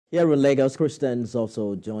Here in Lagos, Christians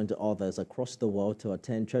also joined others across the world to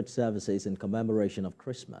attend church services in commemoration of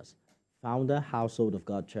Christmas. Founder, Household of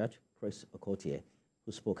God Church, Chris Okotie,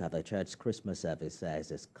 who spoke at the church's Christmas service, says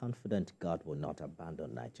he's confident God will not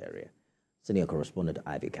abandon Nigeria. Senior correspondent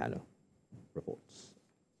Ivy Kano reports.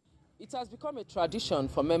 It has become a tradition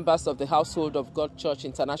for members of the Household of God Church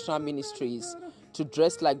International Ministries to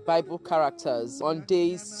dress like Bible characters on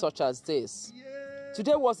days such as this.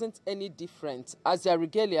 Today wasn't any different, as their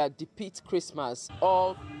regalia depicts Christmas,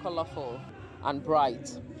 all colorful and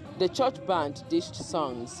bright. The church band dished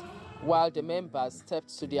songs, while the members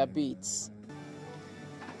stepped to their beats.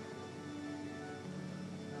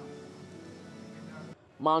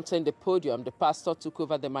 Mounting the podium, the pastor took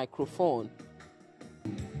over the microphone.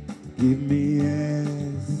 Give me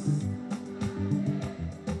yes,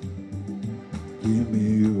 give me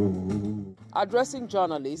you. Addressing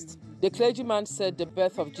journalists, the clergyman said the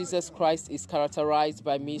birth of Jesus Christ is characterized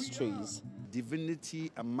by mysteries.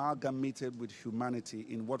 Divinity amalgamated with humanity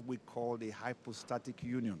in what we call the hypostatic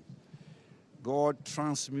union. God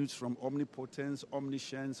transmutes from omnipotence,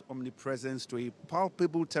 omniscience, omnipresence to a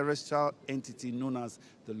palpable terrestrial entity known as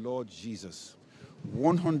the Lord Jesus.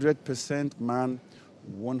 100% man,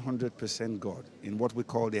 100% God in what we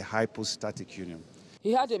call the hypostatic union.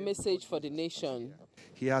 He had a message for the nation.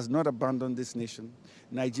 He has not abandoned this nation.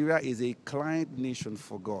 Nigeria is a client nation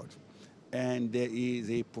for God, and there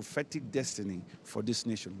is a prophetic destiny for this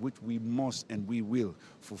nation, which we must and we will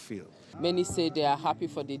fulfill. Many say they are happy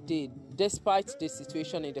for the day, despite the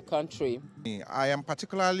situation in the country. I am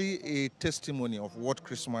particularly a testimony of what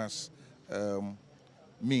Christmas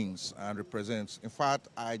means and represents. In fact,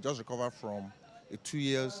 I just recovered from a 2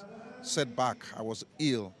 years setback. I was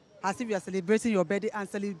ill. As if you are celebrating your birthday and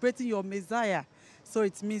celebrating your Messiah. So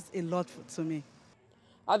it means a lot to me.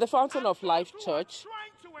 At the Fountain of Life Church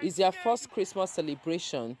is their first Christmas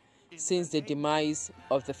celebration since the demise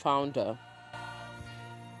of the founder.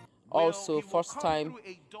 Also, first time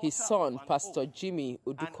his son, Pastor Jimmy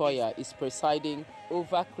Odukoya, is presiding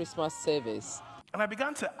over Christmas service. And I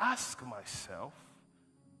began to ask myself,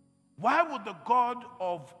 why would the God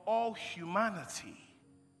of all humanity,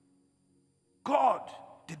 God,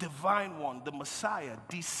 the divine one, the Messiah,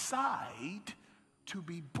 decide to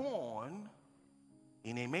be born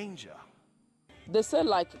in a manger? They say,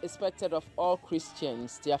 like expected of all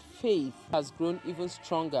Christians, their faith has grown even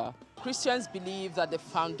stronger. Christians believe that the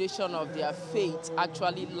foundation of their faith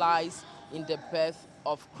actually lies in the birth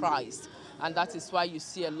of Christ. And that is why you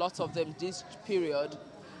see a lot of them this period,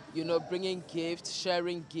 you know, bringing gifts,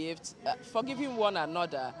 sharing gifts, forgiving one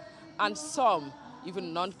another. And some,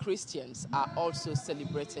 even non-Christians, are also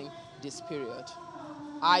celebrating this period.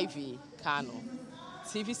 Ivy Kano,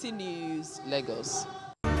 TVC News, Lagos.